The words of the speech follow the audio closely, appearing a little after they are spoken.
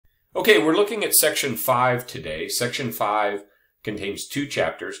Okay, we're looking at section 5 today. Section 5 contains two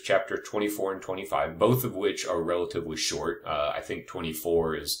chapters, chapter 24 and 25, both of which are relatively short. I think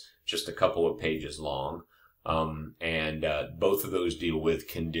 24 is just a couple of pages long, and both of those deal with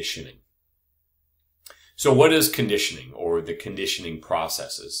conditioning. So what is conditioning, or the conditioning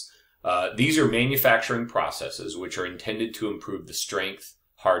processes? These are manufacturing processes which are intended to improve the strength,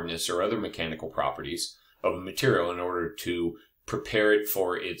 hardness, or other mechanical properties of a material in order to prepare it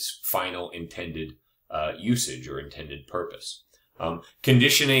for its final intended usage or intended purpose.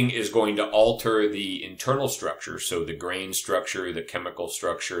 Conditioning is going to alter the internal structure, so the grain structure, the chemical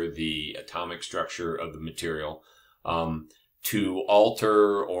structure, the atomic structure of the material, to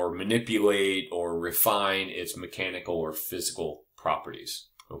alter or manipulate or refine its mechanical or physical properties.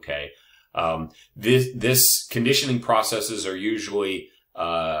 Okay, this conditioning processes are usually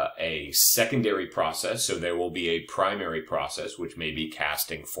a secondary process, so there will be a primary process, which may be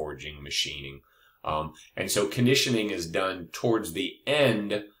casting, forging, machining. And so conditioning is done towards the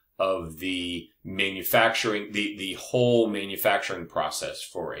end of the manufacturing, the whole manufacturing process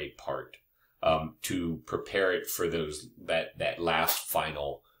for a part, to prepare it for that last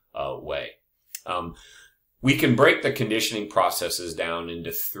final way. We can break the conditioning processes down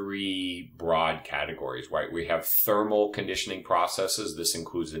into three broad categories, right? We have thermal conditioning processes. This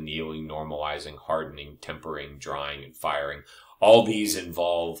includes annealing, normalizing, hardening, tempering, drying, and firing. All these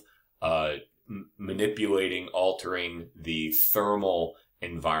involve manipulating, altering the thermal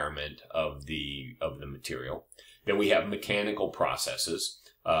environment of the material. Then we have mechanical processes,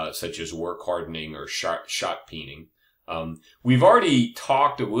 such as work hardening or shot peening. We've already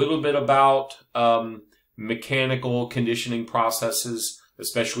talked a little bit about mechanical conditioning processes,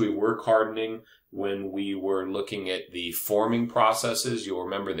 especially work hardening, when we were looking at the forming processes. You'll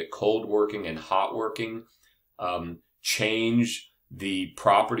remember that cold working and hot working change the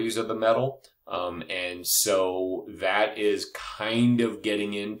properties of the metal. And so that is kind of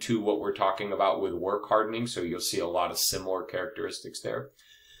getting into what we're talking about with work hardening. So you'll see a lot of similar characteristics there.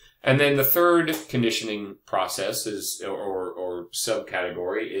 And then the third conditioning process is, or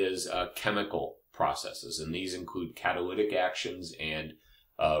subcategory, is chemical processes, and these include catalytic actions and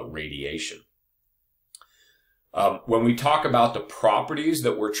radiation. When we talk about the properties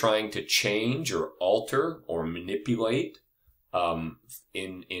that we're trying to change or alter or manipulate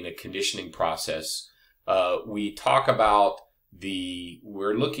in a conditioning process, we talk about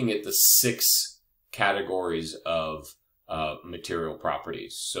we're looking at the 6 categories of material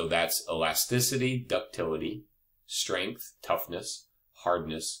properties. So that's elasticity, ductility, strength, toughness,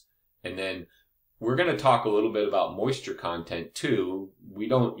 hardness, and then we're going to talk a little bit about moisture content too. We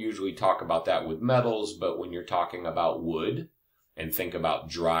don't usually talk about that with metals, but when you're talking about wood, and think about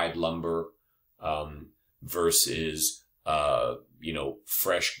dried lumber versus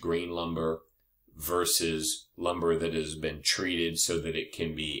fresh green lumber versus lumber that has been treated so that it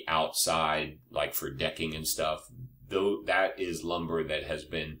can be outside, like for decking and stuff. Though that is lumber that has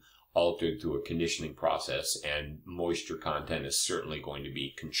been altered through a conditioning process, and moisture content is certainly going to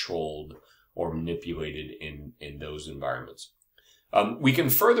be controlled or manipulated in those environments. We can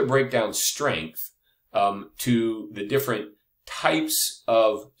further break down strength to the different types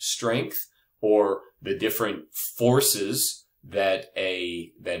of strength, or the different forces that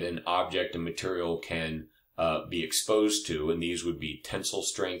an object, a material, can be exposed to, and these would be tensile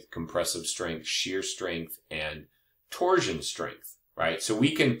strength, compressive strength, shear strength, and torsion strength. Right, so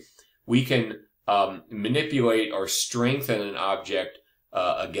we can manipulate or strengthen an object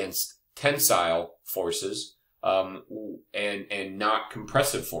against tensile forces and not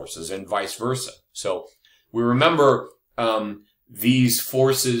compressive forces, and vice versa. So we remember these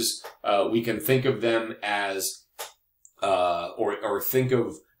forces, we can think of them as or think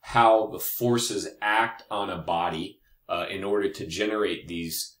of how the forces act on a body in order to generate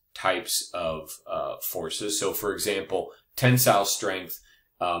these types of forces. So for example, tensile strength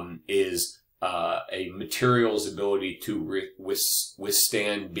is a material's ability to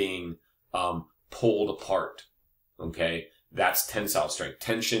withstand being pulled apart. Okay, that's tensile strength.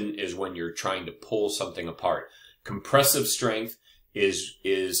 Tension is when you're trying to pull something apart. Compressive strength is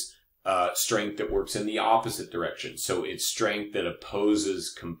strength that works in the opposite direction. So it's strength that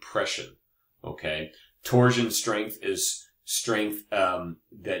opposes compression. Okay, torsion strength is strength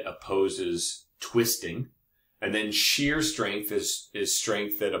that opposes twisting, and then shear strength is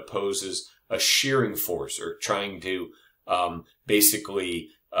strength that opposes a shearing force, or trying to basically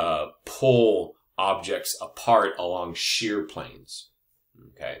pull objects apart along shear planes.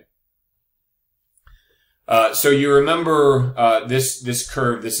 Okay. So you remember this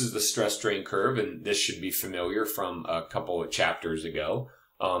curve. This is the stress strain curve, and this should be familiar from a couple of chapters ago.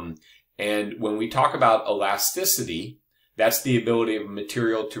 And when we talk about elasticity, that's the ability of a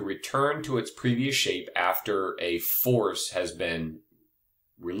material to return to its previous shape after a force has been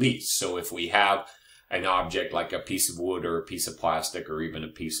released. So if we have an object like a piece of wood or a piece of plastic or even a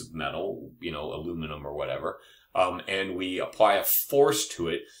piece of metal, you know, aluminum or whatever, and we apply a force to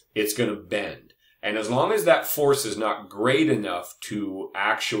it, it's going to bend. And as long as that force is not great enough to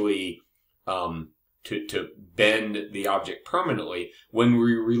actually to bend the object permanently, when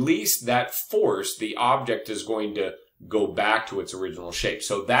we release that force, the object is going to go back to its original shape.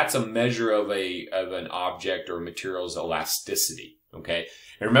 So that's a measure of an object or material's elasticity. Okay,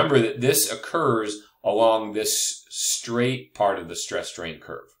 and remember that this occurs along this straight part of the stress-strain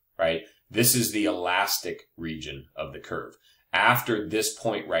curve, right? This is the elastic region of the curve. After this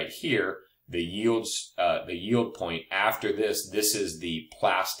point right here, the yield point, after this is the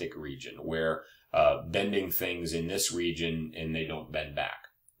plastic region, where bending things in this region and they don't bend back.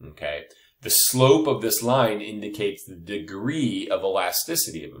 Okay, the slope of this line indicates the degree of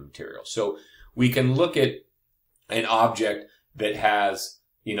elasticity of a material. So we can look at an object that has,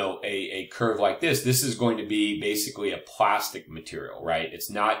 you know, a curve like this. This is going to be basically a plastic material, right? It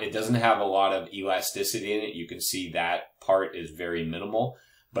doesn't have a lot of elasticity in it. You can see that part is very minimal,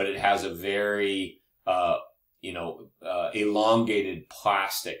 but it has a very, elongated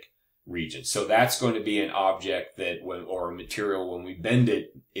plastic region. So that's going to be an object that or a material, when we bend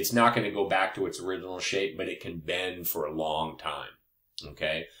it, it's not going to go back to its original shape, but it can bend for a long time.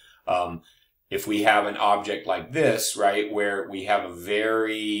 Okay. If we have an object like this, right, where we have a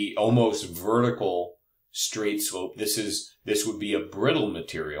very almost vertical straight slope, this would be a brittle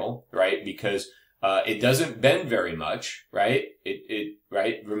material, right? Because it doesn't bend very much, right?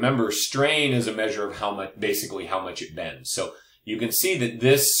 Right? Remember, strain is a measure of how much it bends. So you can see that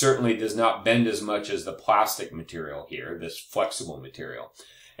this certainly does not bend as much as the plastic material here, this flexible material.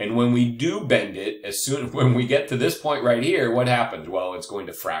 And when we do bend it, when we get to this point right here, what happens? Well, it's going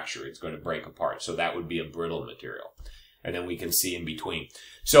to fracture. It's going to break apart. So that would be a brittle material. And then we can see in between.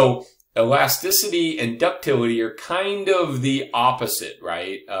 So elasticity and ductility are kind of the opposite,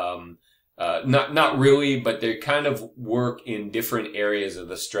 right? Not really, but they kind of work in different areas of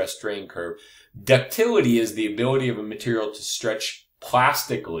the stress-strain curve. Ductility is the ability of a material to stretch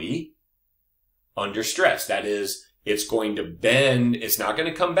plastically under stress. That is, it's going to bend. It's not going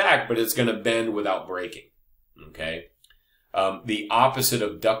to come back, but it's going to bend without breaking. Okay. The opposite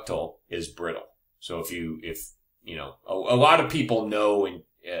of ductile is brittle. So if you know, a lot of people know and,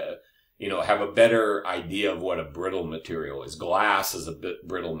 have a better idea of what a brittle material is. Glass is a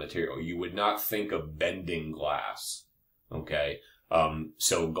brittle material. You would not think of bending glass. Okay.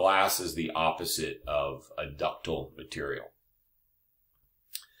 So glass is the opposite of a ductile material.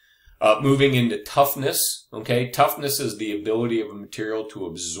 Moving into toughness, okay? Toughness is the ability of a material to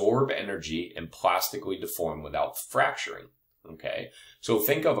absorb energy and plastically deform without fracturing, okay? So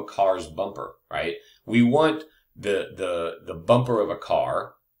think of a car's bumper, right? We want the bumper of a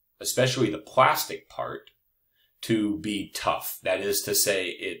car, especially the plastic part, to be tough. That is to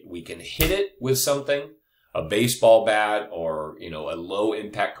say, we can hit it with something, a baseball bat or, a low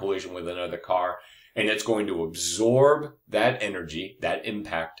impact collision with another car, and it's going to absorb that energy, that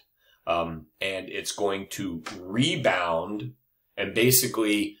impact, and it's going to rebound and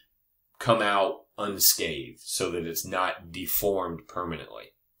basically come out unscathed so that it's not deformed permanently.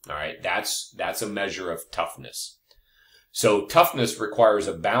 All right. That's a measure of toughness. So toughness requires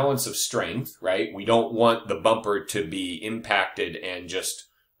a balance of strength, right? We don't want the bumper to be impacted and just,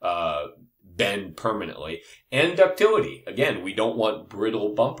 bend permanently. And ductility. Again, we don't want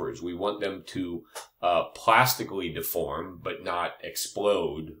brittle bumpers. We want them to plastically deform, but not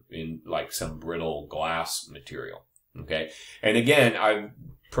explode in like some brittle glass material. Okay. And again, I've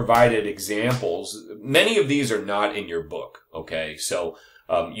provided examples. Many of these are not in your book. Okay. So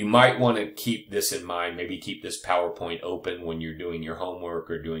you might want to keep this in mind. Maybe keep this PowerPoint open when you're doing your homework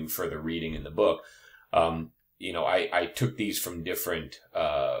or doing further reading in the book. I took these from different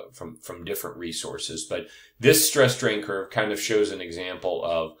resources, but this stress strain curve kind of shows an example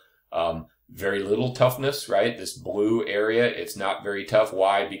of very little toughness, right? This blue area, it's not very tough.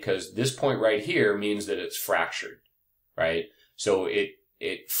 Why? Because this point right here means that it's fractured, right? So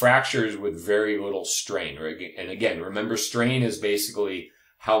it fractures with very little strain. Right? And again, remember, strain is basically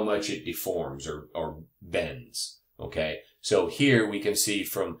how much it deforms or bends. Okay. So here we can see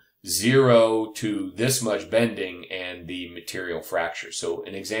from 0 to this much bending and the material fractures. So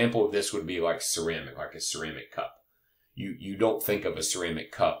an example of this would be like ceramic, like a ceramic cup. You don't think of a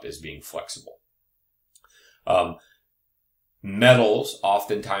ceramic cup as being flexible. Metals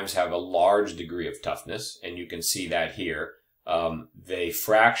oftentimes have a large degree of toughness, and you can see that here. they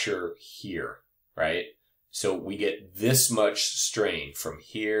fracture here, right? So we get this much strain from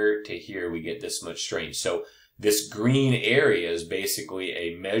here to here. We get this much strain. So this green area is basically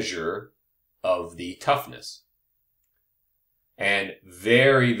a measure of the toughness. And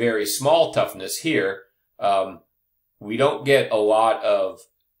very, very small toughness here, we don't get a lot of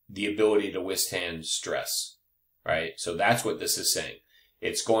the ability to withstand stress, right? So that's what this is saying.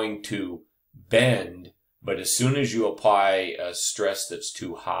 It's going to bend, but as soon as you apply a stress that's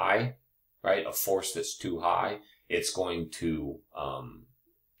too high, right, a force that's too high, it's going to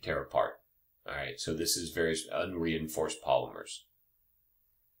tear apart. All right, so this is very unreinforced polymers.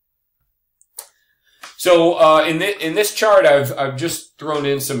 So in this chart, I've just thrown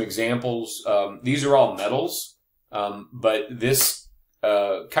in some examples. These are all metals, but this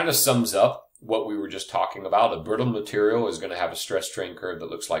kind of sums up what we were just talking about. A brittle material is going to have a stress strain curve that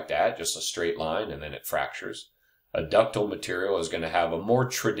looks like that, just a straight line, and then it fractures. A ductile material is going to have a more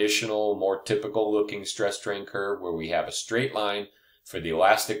traditional, more typical looking stress strain curve where we have a straight line for the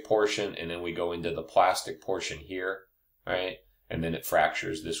elastic portion, and then we go into the plastic portion here, right? And then it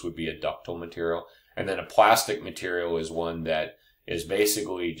fractures. This would be a ductile material. And then a plastic material is one that is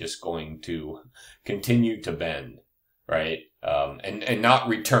basically just going to continue to bend, right? And not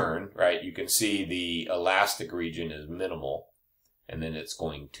return, right? You can see the elastic region is minimal, and then it's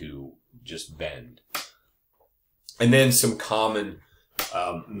going to just bend. And then some common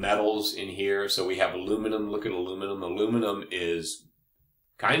metals in here. So we have aluminum. Look at aluminum. Aluminum is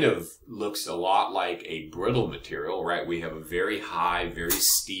kind of looks a lot like a brittle material, right? We have a very high, very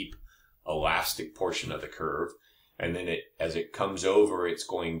steep elastic portion of the curve. And then as it comes over, it's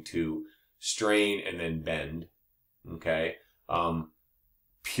going to strain and then bend. Okay.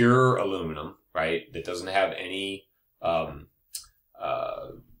 Pure aluminum, right? That doesn't have any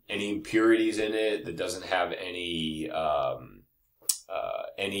impurities in it, that doesn't have any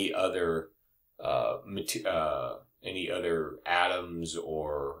other atoms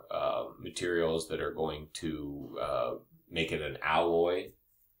or materials that are going to make it an alloy,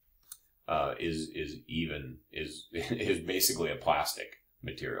 is basically a plastic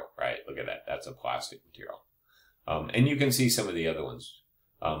material, right? Look at that. That's a plastic material. And you can see some of the other ones.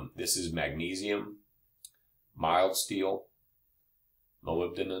 This is magnesium, mild steel,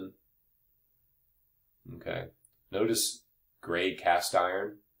 molybdenum. Okay. Notice gray cast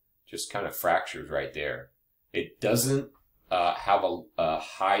iron just kind of fractures right there. It doesn't have a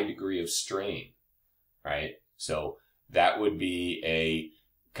high degree of strain, right? So that would be a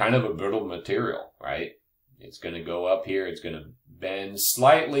kind of a brittle material, right? It's going to go up here. It's going to bend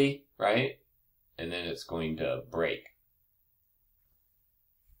slightly, right? And then it's going to break.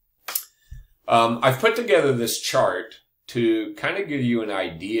 I've put together this chart to kind of give you an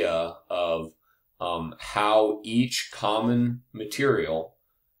idea of how each common material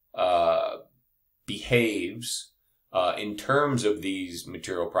behaves in terms of these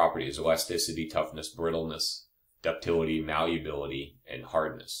material properties: elasticity, toughness, brittleness, ductility, malleability, and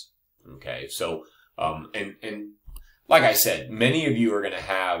hardness. Okay, so and like I said, many of you are going to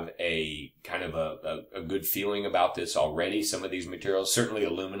have a kind of a good feeling about this already. Some of these materials, certainly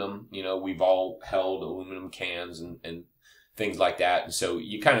aluminum, you know, we've all held aluminum cans and things like that. And so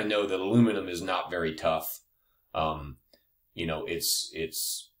you kind of know that aluminum is not very tough. You know,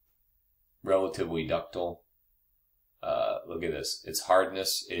 it's relatively ductile. Look at this. Its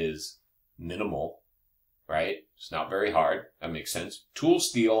hardness is minimal, right? It's not very hard. That makes sense. Tool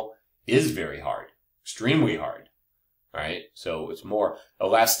steel is very hard, extremely hard, right? So it's more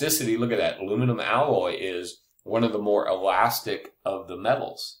elasticity. Look at that. Aluminum alloy is one of the more elastic of the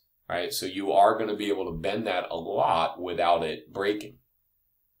metals, right? So you are going to be able to bend that a lot without it breaking.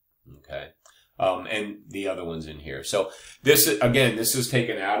 Okay. And the other ones in here. So this, again, this is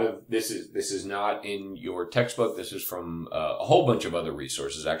taken out of, this is not in your textbook. This is from a whole bunch of other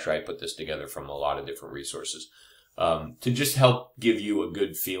resources. Actually, I put this together from a lot of different resources, to just help give you a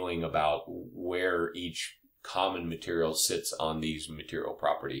good feeling about where each common material sits on these material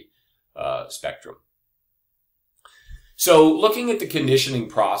property, spectrum. So looking at the conditioning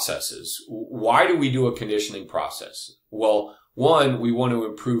processes, why do we do a conditioning process? Well, one, we want to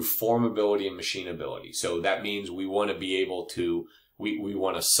improve formability and machinability. So that means we want to be able to, we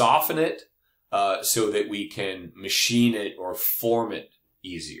want to soften it so that we can machine it or form it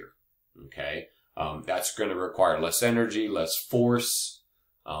easier. Okay, that's going to require less energy, less force.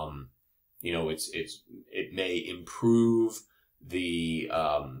 You know, it may improve the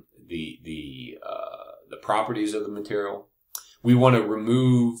properties of the material. We want to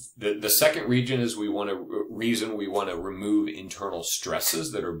remove, the second reason we want to remove internal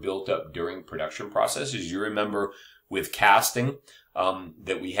stresses that are built up during production processes. You remember with casting,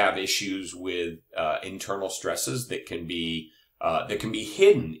 that we have issues with internal stresses that can be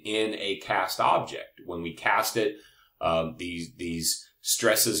hidden in a cast object. When we cast it, these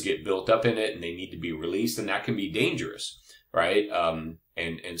stresses get built up in it and they need to be released, and that can be dangerous, right?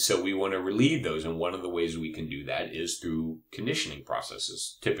 And so we want to relieve those, and one of the ways we can do that is through conditioning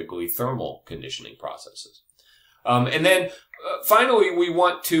processes, typically thermal conditioning processes. And then finally, we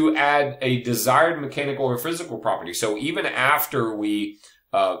want to add a desired mechanical or physical property. So even after we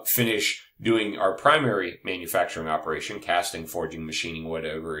finish doing our primary manufacturing operation, casting, forging, machining,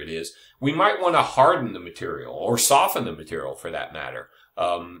 whatever it is, we might want to harden the material or soften the material for that matter,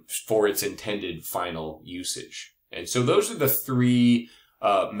 for its intended final usage. And so those are the three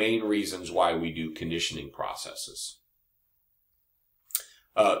main reasons why we do conditioning processes.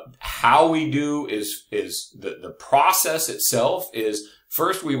 How we do is the process itself is,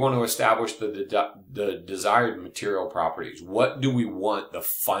 first we want to establish the desired material properties. What do we want the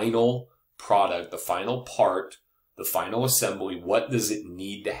final product, the final part, the final assembly, what does it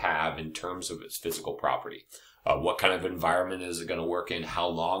need to have in terms of its physical property? What kind of environment is it going to work in? How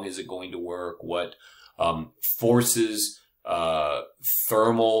long is it going to work? What forces,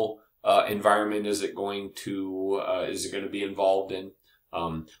 thermal environment is it going to be involved in?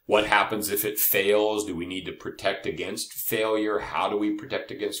 What happens if it fails? Do we need to protect against failure? How do we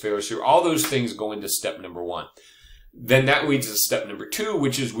protect against failure? So all those things go into step number one. Then that leads to step number two,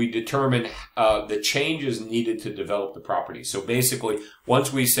 which is we determine the changes needed to develop the property. So basically,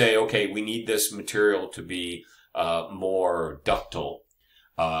 once we say, okay, we need this material to be more ductile,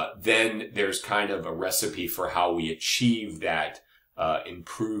 then there's kind of a recipe for how we achieve that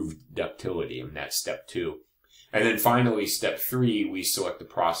improved ductility, and that's step two. And then finally, step three, we select the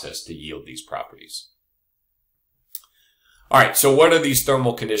process to yield these properties. All right, so what are these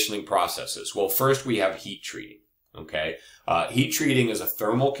thermal conditioning processes? Well, first we have heat treating, okay? Heat treating is a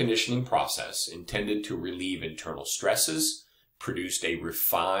thermal conditioning process intended to relieve internal stresses, produce a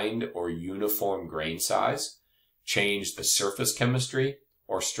refined or uniform grain size, change the surface chemistry,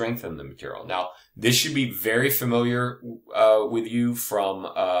 or strengthen the material. Now, this should be very familiar with you from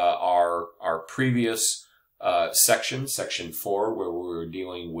our previous section 4, where we were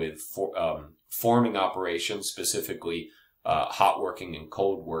dealing with forming operations, specifically hot working and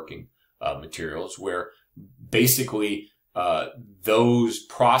cold working materials, where basically those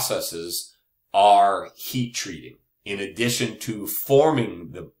processes are heat treating. In addition to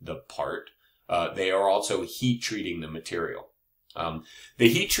forming the part, they are also heat treating the material. The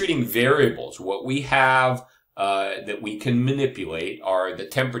heat treating variables, what we have that we can manipulate, are the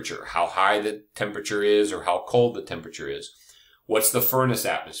temperature, how high the temperature is or how cold the temperature is. What's the furnace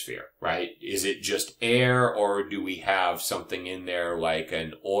atmosphere, right? Is it just air, or do we have something in there like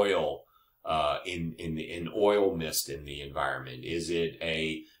an oil, in oil mist in the environment? Is it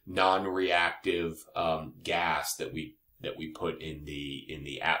a non-reactive gas that we put in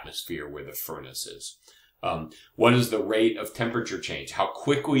the atmosphere where the furnace is? What is the rate of temperature change? How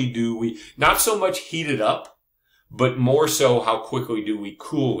quickly do we, not so much heat it up, but more so how quickly do we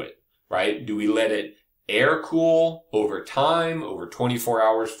cool it, right? Do we let it air cool over time, over 24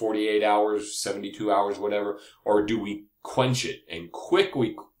 hours, 48 hours, 72 hours, whatever, or do we quench it and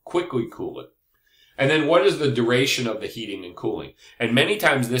quickly cool it? And then what is the duration of the heating and cooling? And many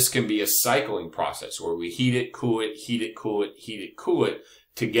times this can be a cycling process where we heat it, cool it, heat it, cool it, heat it, cool it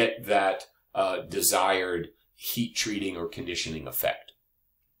to get that desired heat treating or conditioning effect.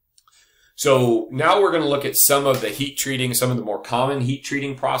 So now we're going to look at some of the heat treating, some of the more common heat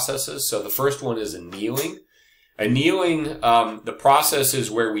treating processes. So the first one is annealing. Annealing, the process is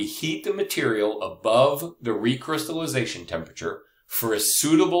where we heat the material above the recrystallization temperature for a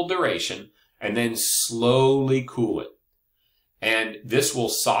suitable duration and then slowly cool it. And this will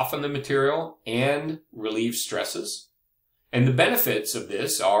soften the material and relieve stresses. And the benefits of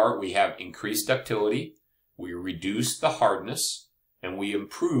this are we have increased ductility, we reduce the hardness, and we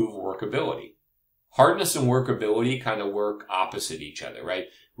improve workability. Hardness and workability kind of work opposite each other, right?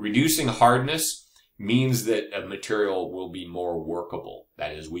 Reducing hardness means that a material will be more workable.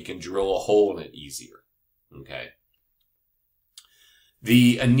 That is, we can drill a hole in it easier, okay?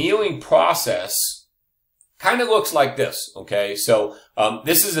 The annealing process kind of looks like this, okay? So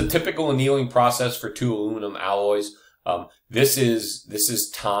this is a typical annealing process for two aluminum alloys. This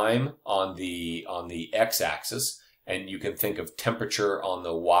is time on the x-axis, and you can think of temperature on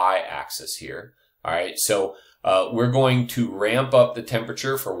the y-axis here. All right, so we're going to ramp up the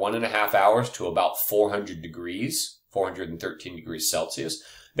temperature for 1.5 hours to about 400 degrees, 413 degrees Celsius.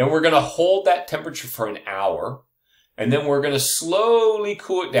 Then we're going to hold that temperature for an hour, And then we're going to slowly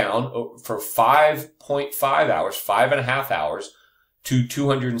cool it down for 5.5 hours, 5.5 hours to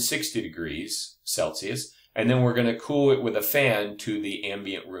 260 degrees Celsius. And then we're going to cool it with a fan to the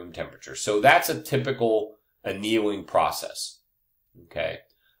ambient room temperature. So that's a typical annealing process. Okay.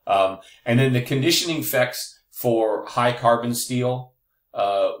 And then the conditioning effects for high carbon steel,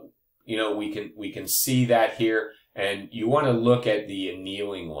 you know, we can see that here, and you want to look at the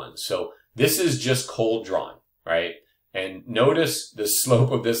annealing one. So this is just cold drawn, right? And notice the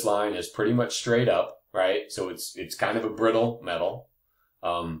slope of this line is pretty much straight up, right? So it's kind of a brittle metal.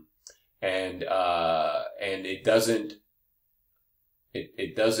 And it doesn't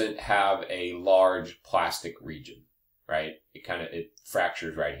have a large plastic region, right? It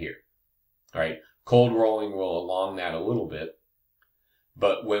fractures right here, right? Cold rolling will elong that a little bit,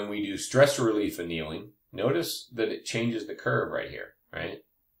 but when we do stress relief annealing, notice that it changes the curve right here, right?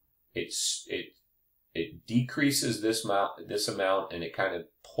 It decreases this amount, and it kind of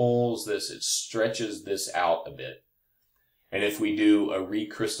pulls this, it stretches this out a bit. And if we do a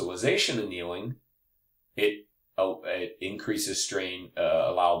recrystallization annealing, it increases strain,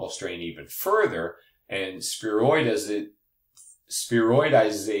 allowable strain even further. And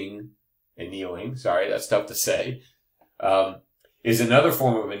spheroidizing annealing, sorry, that's tough to say, is another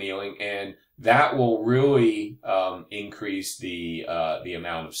form of annealing, and that will really increase the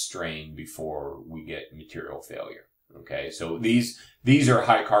amount of strain before we get material failure. Okay, so these are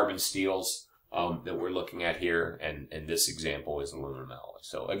high carbon steels that we're looking at here, and this example is aluminum alloy.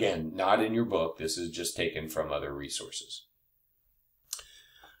 So again, not in your book. This is just taken from other resources.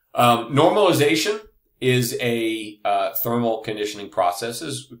 Normalization is a thermal conditioning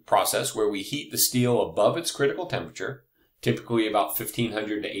process where we heat the steel above its critical temperature, typically about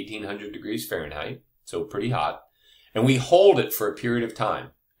 1500 to 1800 degrees Fahrenheit, so pretty hot, and we hold it for a period of time,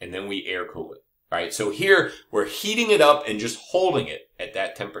 and then we air cool it, right? So here, we're heating it up and just holding it at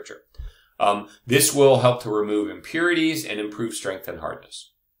that temperature. This will help to remove impurities and improve strength and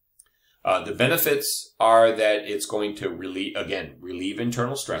hardness. The benefits are that it's going to relieve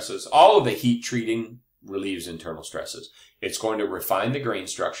internal stresses. All of the heat treating relieves internal stresses. It's going to refine the grain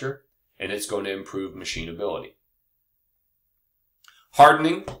structure, and it's going to improve machinability.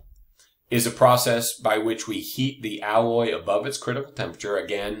 Hardening is a process by which we heat the alloy above its critical temperature,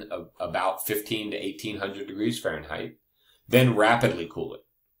 again, about 15 to 1800 degrees Fahrenheit, then rapidly cool it,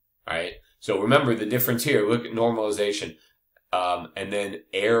 right? So remember the difference here. Look at normalization, and then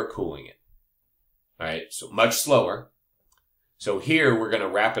air cooling it, right? So much slower. So here we're going to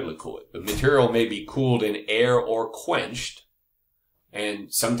rapidly cool it. The material may be cooled in air or quenched,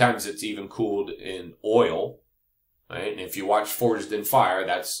 and sometimes it's even cooled in oil, right? And if you watch Forged in Fire,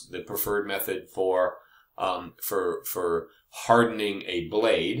 that's the preferred method for hardening a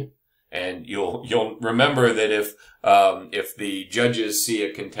blade. And you'll remember that if the judges see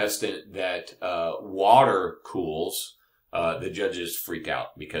a contestant that water cools, the judges freak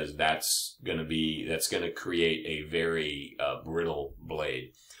out, because that's going to create a very brittle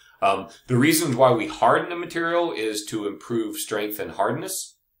blade. The reasons why we harden a material is to improve strength and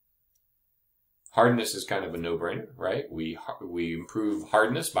hardness. Hardness is kind of a no-brainer, right? We improve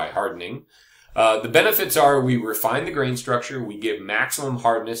hardness by hardening. The benefits are we refine the grain structure, we give maximum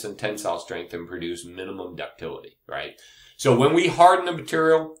hardness and tensile strength, and produce minimum ductility, right? So when we harden a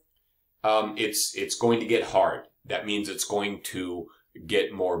material, it's going to get hard. That means it's going to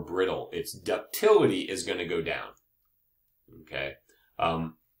get more brittle. Its ductility is going to go down. Okay.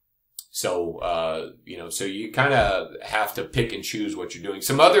 So you kind of have to pick and choose what you're doing.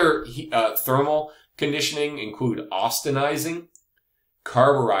 Some other thermal conditioning include austenizing,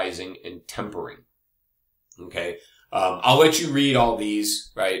 carburizing, and tempering. Okay. I'll let you read all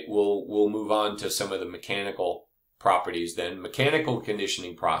these, right? We'll move on to some of the mechanical properties then. Mechanical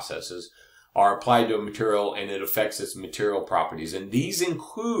conditioning processes are applied to a material, and it affects its material properties. And these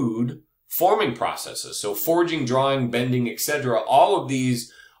include forming processes. So forging, drawing, bending, etc. All of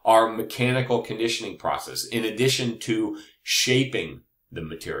these are mechanical conditioning processes, in addition to shaping the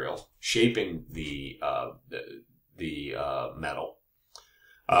material, shaping the metal.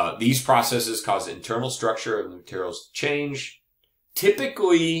 These processes cause internal structure of the materials to change.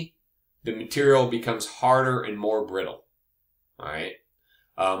 Typically, the material becomes harder and more brittle. All right.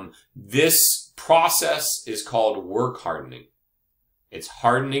 This process is called work hardening. It's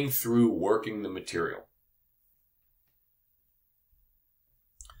hardening through working the material.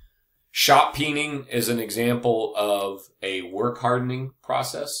 Shop peening is an example of a work hardening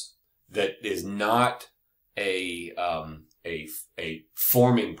process that is not a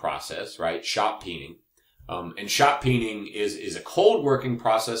forming process, right? Shop peening. And shop peening is a cold working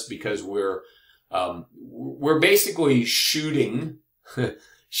process because we're we're basically shooting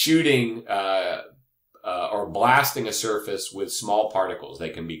or blasting a surface with small particles. They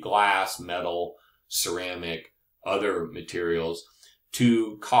can be glass, metal, ceramic, other materials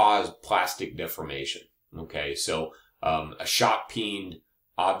to cause plastic deformation. Okay, so a shot-peened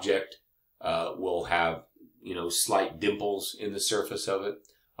object will have, slight dimples in the surface of it.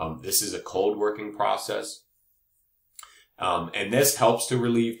 This is a cold working process. And this helps to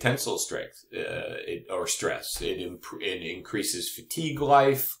relieve tensile strength or stress. It increases fatigue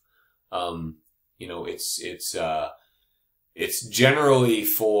life. It's generally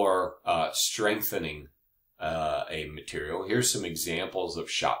for strengthening a material. Here's some examples of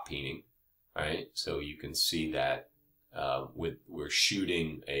shot peening. Right, so you can see that we're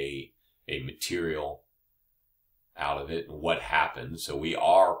shooting a material out of it, and what happens. So we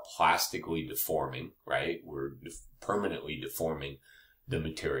are plastically deforming, right? We're permanently deforming the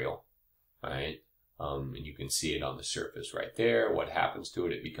material, right? And you can see it on the surface right there. What happens to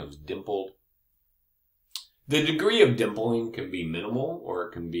it? It becomes dimpled. The degree of dimpling can be minimal, or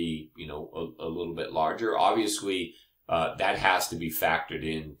it can be, a little bit larger. Obviously, that has to be factored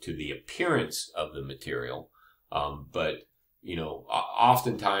into the appearance of the material. But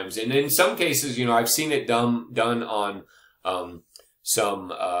oftentimes, and in some cases, I've seen it done on some,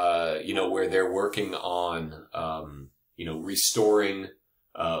 where they're working on, restoring,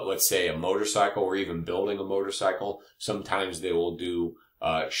 let's say, a motorcycle, or even building a motorcycle. Sometimes they will do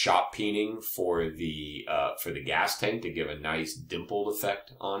shot peening for the gas tank to give a nice dimpled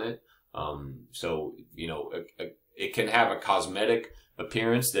effect on it. So it can have a cosmetic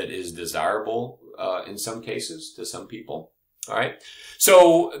appearance that is desirable in some cases to some people. All right.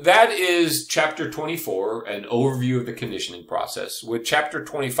 So that is chapter 24, an overview of the conditioning process. With chapter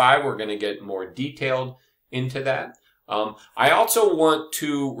 25, we're going to get more detailed into that. I also want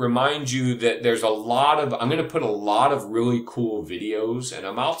to remind you that there's I'm going to put a lot of really cool videos, and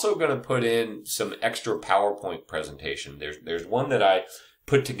I'm also going to put in some extra PowerPoint presentation. There's one that I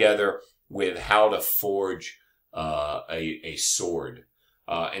put together with how to forge a sword.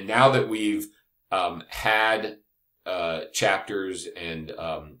 And now that we've had chapters and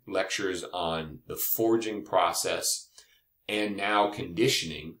lectures on the forging process and now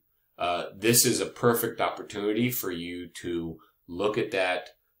conditioning, this is a perfect opportunity for you to look at that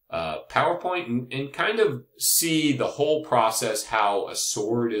PowerPoint and kind of see the whole process, how a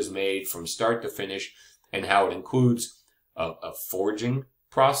sword is made from start to finish, and how it includes a forging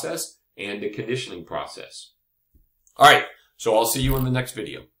process and a conditioning process. All right, so I'll see you in the next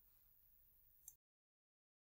video.